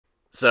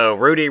So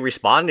Rudy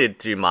responded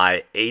to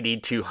my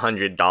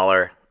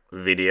 $8,200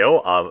 video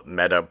of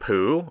Meta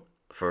Poo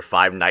for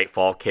 5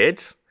 Nightfall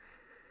kits.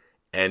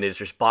 And his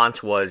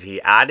response was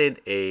he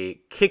added a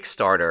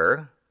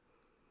Kickstarter,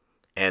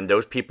 and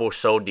those people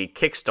sold the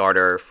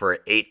Kickstarter for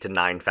 8,000 to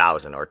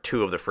 9,000, or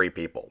 2 of the free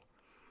people.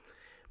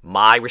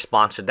 My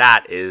response to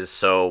that is,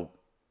 so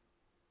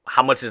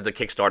how much is the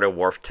Kickstarter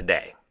worth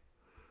today?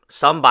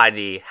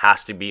 Somebody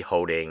has to be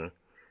holding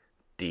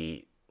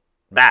the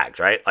bags,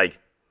 right? Like,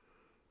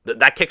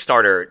 that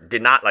Kickstarter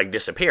did not, like,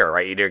 disappear,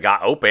 right? Either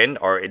got opened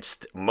or it's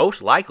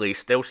most likely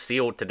still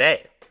sealed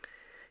today,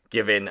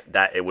 given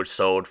that it was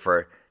sold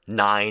for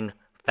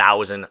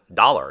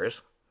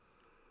 $9,000.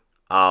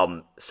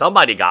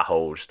 Somebody got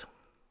hosed.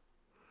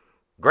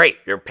 Great,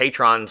 your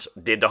patrons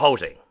did the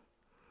hosing.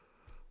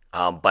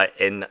 But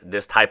in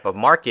this type of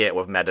market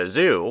with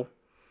MetaZoo,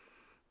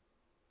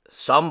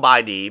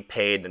 somebody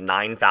paid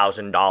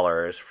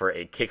 $9,000 for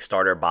a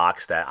Kickstarter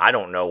box that I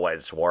don't know what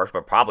it's worth,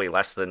 but probably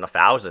less than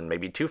 1,000,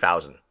 maybe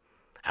 2,000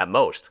 at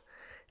most,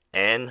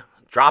 and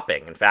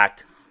dropping. In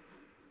fact,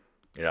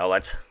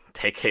 let's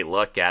take a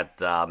look at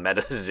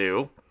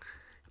MetaZoo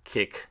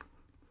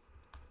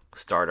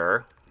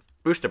Kickstarter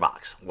booster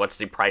box. What's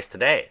the price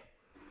today?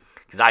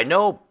 Because I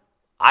know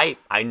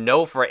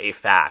for a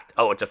fact,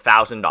 it's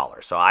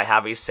 $1,000. So I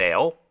have a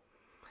sale,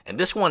 and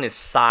this one is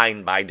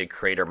signed by the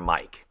creator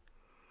Mike.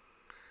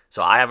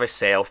 So I have a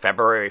sale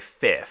February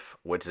 5th,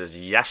 which is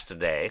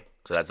yesterday,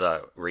 so that's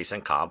a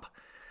recent comp,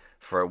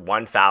 for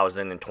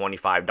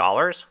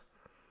 $1,025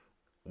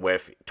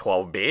 with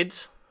 12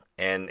 bids,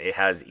 and it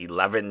has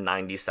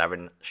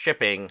 $11.97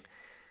 shipping.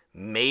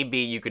 Maybe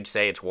you could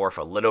say it's worth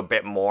a little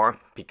bit more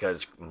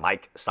because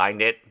Mike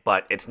signed it,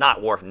 but it's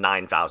not worth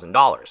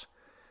 $9,000.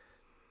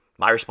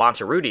 My response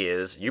to Rudy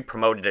is, you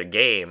promoted a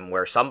game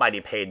where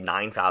somebody paid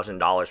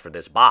 $9,000 for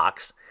this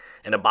box,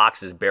 and the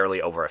box is barely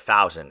over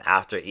 $1,000.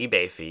 After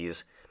eBay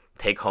fees,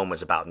 take home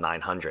is about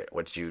 $900,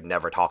 which you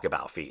never talk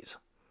about fees.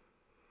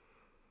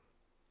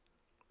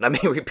 Let me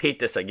repeat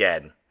this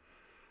again.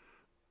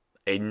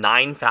 A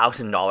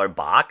 $9,000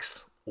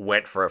 box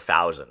went for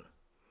 $1,000.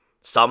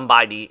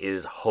 Somebody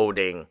is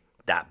holding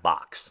that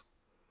box,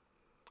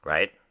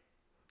 right?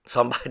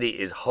 Somebody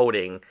is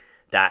holding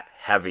that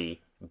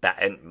heavy bag,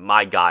 and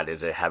my God,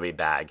 is it a heavy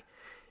bag.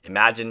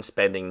 Imagine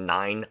spending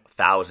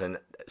 $9,000.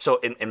 So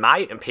in my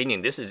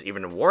opinion, this is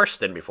even worse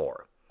than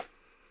before.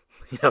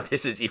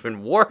 This is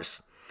even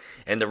worse.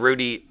 And the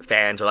Rudy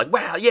fans are like,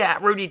 well, yeah,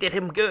 Rudy did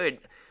him good.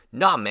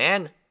 Nah,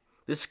 man.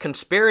 This is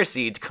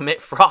conspiracy to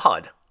commit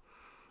fraud.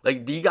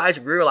 Like, do you guys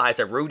realize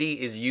that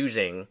Rudy is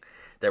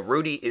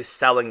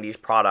selling these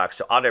products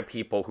to other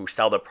people who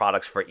sell the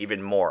products for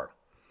even more?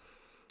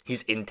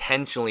 He's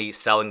intentionally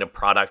selling the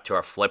product to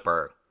a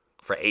flipper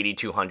for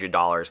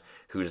 $8,200,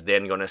 who's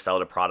then going to sell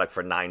the product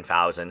for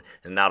 $9,000,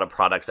 and now the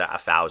product's at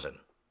 $1,000.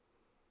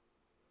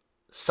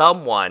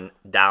 Someone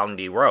down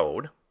the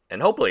road,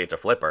 and hopefully it's a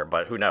flipper,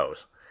 but who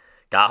knows,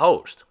 got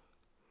hosed.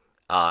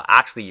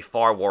 Actually,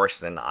 far worse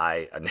than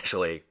I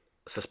initially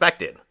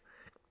suspected.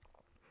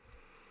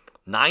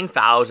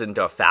 $9,000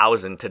 to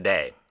 $1,000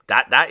 today.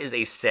 That is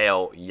a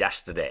sale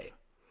yesterday.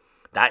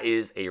 That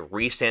is a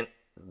recent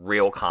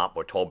real comp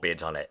with 12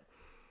 bids on it.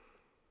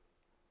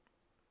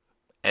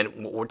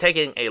 And we're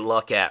taking a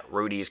look at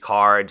Rudy's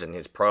cards and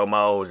his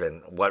promos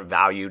and what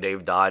value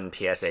they've done,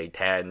 PSA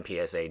 10,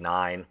 PSA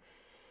 9.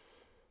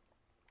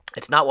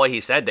 It's not what he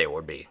said they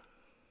would be.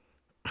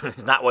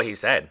 It's not what he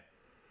said.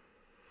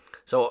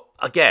 So,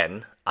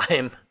 again,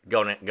 I'm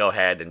going to go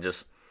ahead and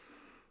just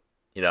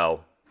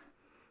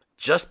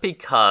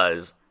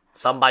because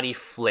somebody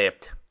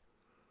flipped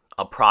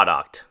a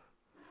product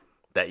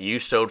that you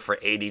sold for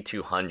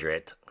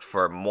 $8,200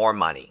 for more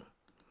money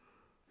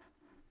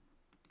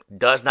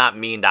does not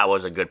mean that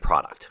was a good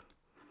product.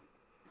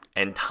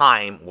 And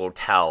time will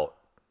tell.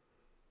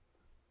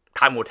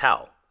 Time will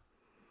tell.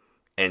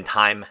 And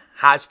time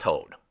has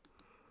told.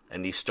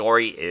 And the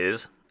story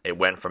is, it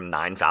went from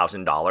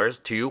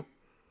 $9,000 to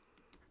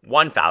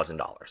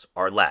 $1,000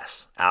 or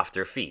less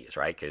after fees,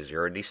 right? Because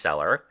you're the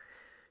seller.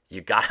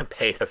 You gotta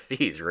pay the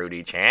fees,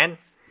 Rudy Chan.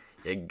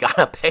 You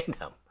gotta pay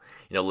them.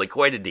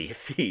 Liquidity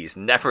fees,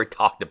 never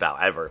talked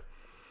about ever.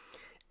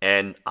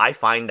 And I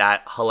find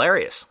that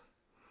hilarious,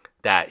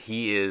 that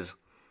he is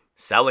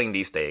selling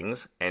these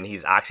things and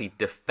he's actually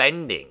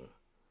defending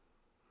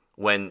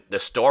when the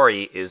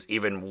story is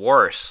even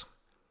worse.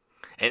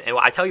 And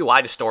I tell you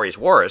why the story is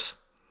worse.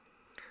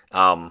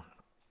 So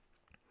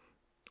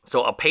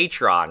a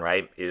patron,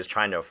 right, is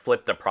trying to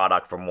flip the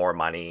product for more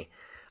money.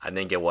 I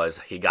think it was,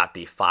 he got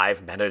the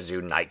 5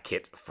 MetaZoo night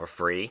kit for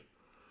free.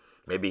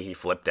 Maybe he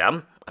flipped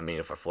them. I mean,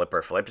 if a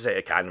flipper flips it,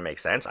 it kind of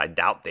makes sense. I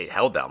doubt they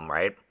held them,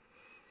 right?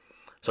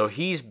 So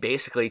he's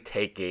basically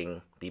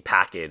taking the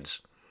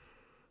package,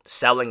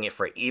 selling it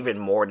for even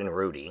more than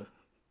Rudy,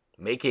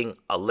 making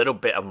a little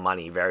bit of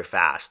money very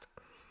fast.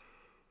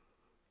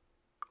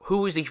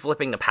 Who is he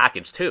flipping the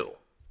package to?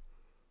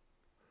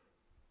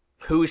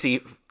 Who is he?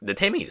 The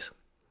Timmies.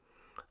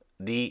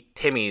 The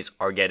Timmies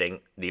are getting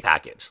the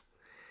package.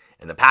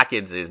 And the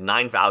package is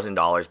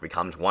 $9,000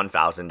 becomes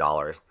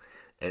 $1,000.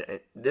 And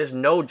there's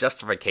no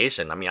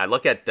justification. I mean, I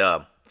look at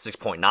the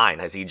 6.9.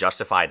 Has he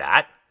justified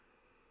that?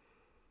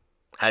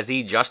 Has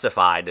he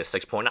justified the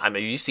 6.9? I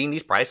mean, have you seen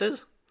these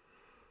prices?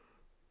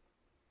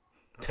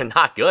 They're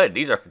not good.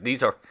 These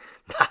are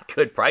not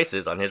good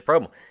prices on his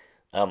promo.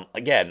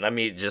 Again, let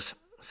me just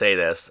say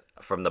this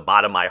from the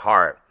bottom of my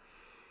heart.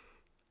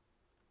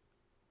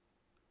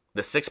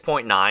 The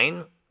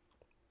 6.9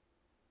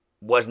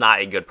 was not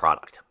a good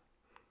product.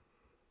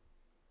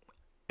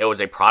 It was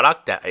a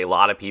product that a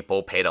lot of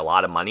people paid a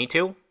lot of money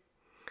to.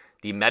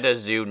 The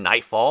MetaZoo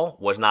Nightfall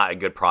was not a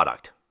good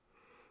product.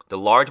 The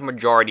large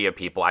majority of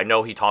people, I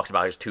know he talks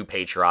about his 2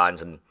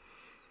 Patrons, and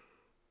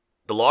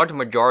the large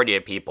majority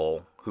of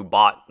people who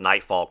bought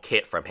Nightfall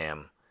kit from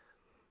him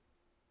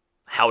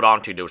held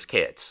on to those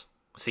kits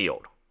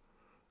sealed.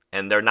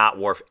 And they're not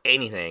worth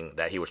anything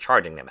that he was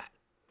charging them at.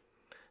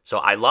 So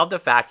I love the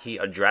fact he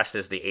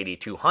addresses the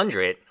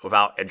 8200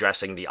 without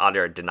addressing the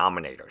other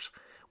denominators,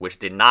 which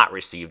did not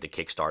receive the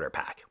Kickstarter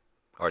pack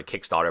or the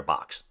Kickstarter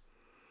box.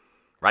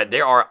 Right?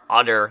 There are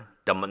other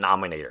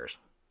denominators.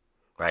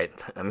 Right?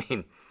 I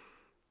mean,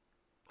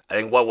 I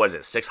think, what was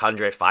it?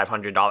 $600,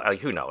 $500? Like,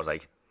 who knows?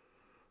 Like,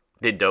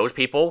 did those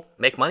people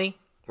make money,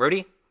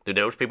 Rudy? Did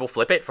those people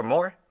flip it for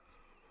more?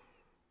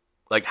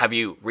 Like, have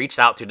you reached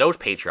out to those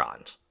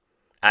patrons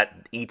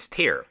at each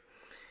tier?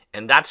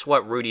 And that's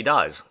what Rudy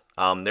does.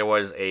 There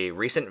was a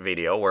recent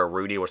video where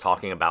Rudy was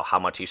talking about how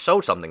much he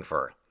sold something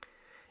for.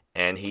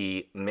 And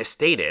he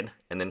misstated,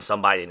 and then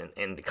somebody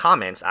in the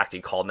comments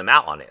actually called them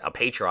out on it. A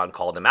Patreon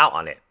called them out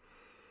on it,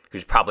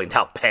 who's probably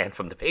now banned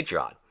from the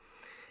Patreon.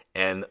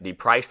 And the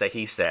price that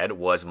he said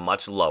was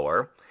much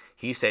lower.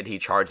 He said he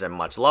charged them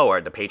much lower.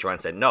 The Patreon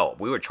said, no,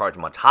 we would charge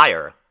much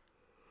higher.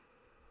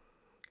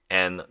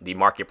 And the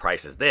market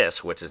price is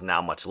this, which is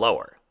now much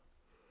lower.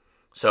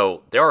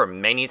 So there are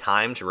many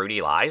times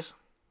Rudy lies.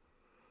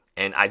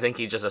 And I think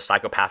he's just a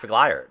psychopathic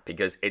liar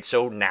because it's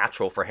so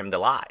natural for him to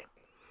lie.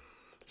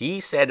 He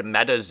said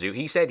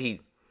MetaZoo.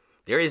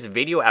 There is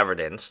video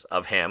evidence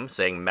of him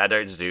saying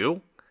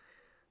MetaZoo.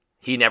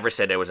 He never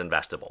said it was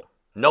investable.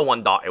 No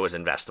one thought it was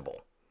investable.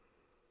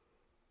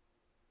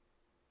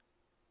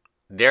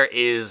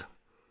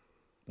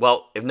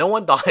 Well, if no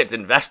one thought it's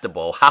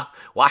investable,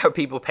 why are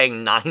people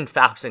paying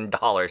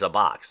 $9,000 a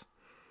box?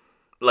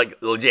 Like,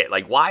 legit,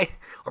 like, why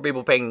are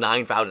people paying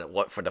 $9,000?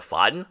 What, for the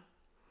fun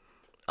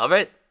of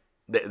it?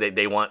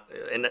 They want,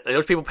 and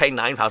those people paying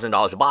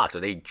 $9,000 a box. Are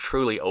they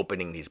truly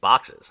opening these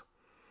boxes?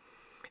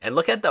 And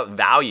look at the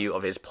value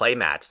of his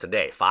playmats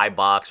today.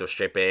 $5 with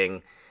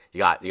shipping. You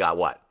got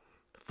what?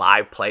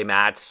 5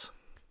 playmats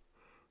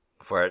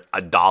for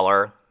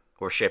 $1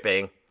 with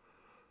shipping.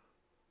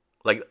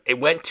 Like, it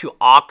went to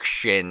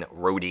auction,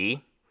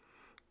 Rudy.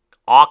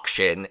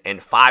 Auction,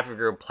 and 5 of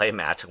your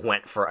playmats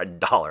went for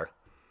 $1.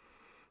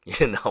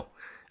 You know,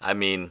 I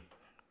mean,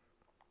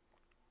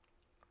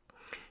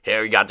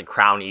 here we got the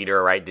Crown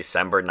Eater, right?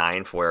 December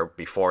 9th, where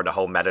before the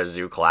whole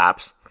MetaZoo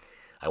collapse.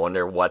 I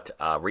wonder what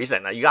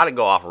recent. Now, you got to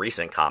go off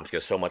recent comps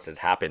because so much has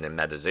happened in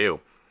MetaZoo.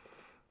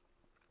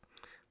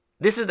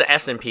 This is the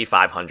S&P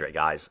 500,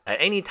 guys.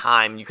 At any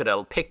time, you could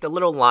have picked a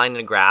little line in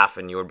the graph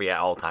and you would be at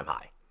all-time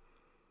high.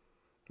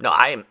 No,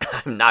 I'm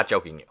not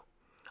joking you.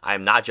 I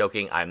am not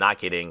joking. I am not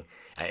kidding.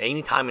 At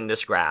any time in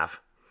this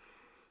graph,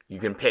 you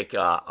can pick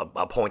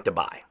a point to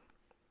buy.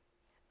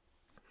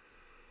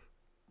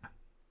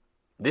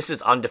 This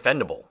is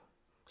undefendable.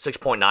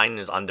 6.9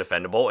 is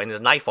undefendable, and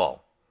it's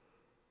Nightfall.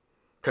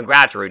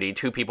 Congrats, Rudy.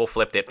 2 people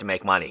flipped it to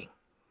make money.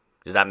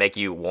 Does that make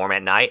you warm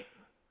at night?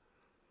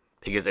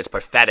 Because it's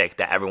pathetic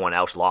that everyone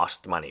else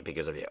lost money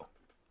because of you.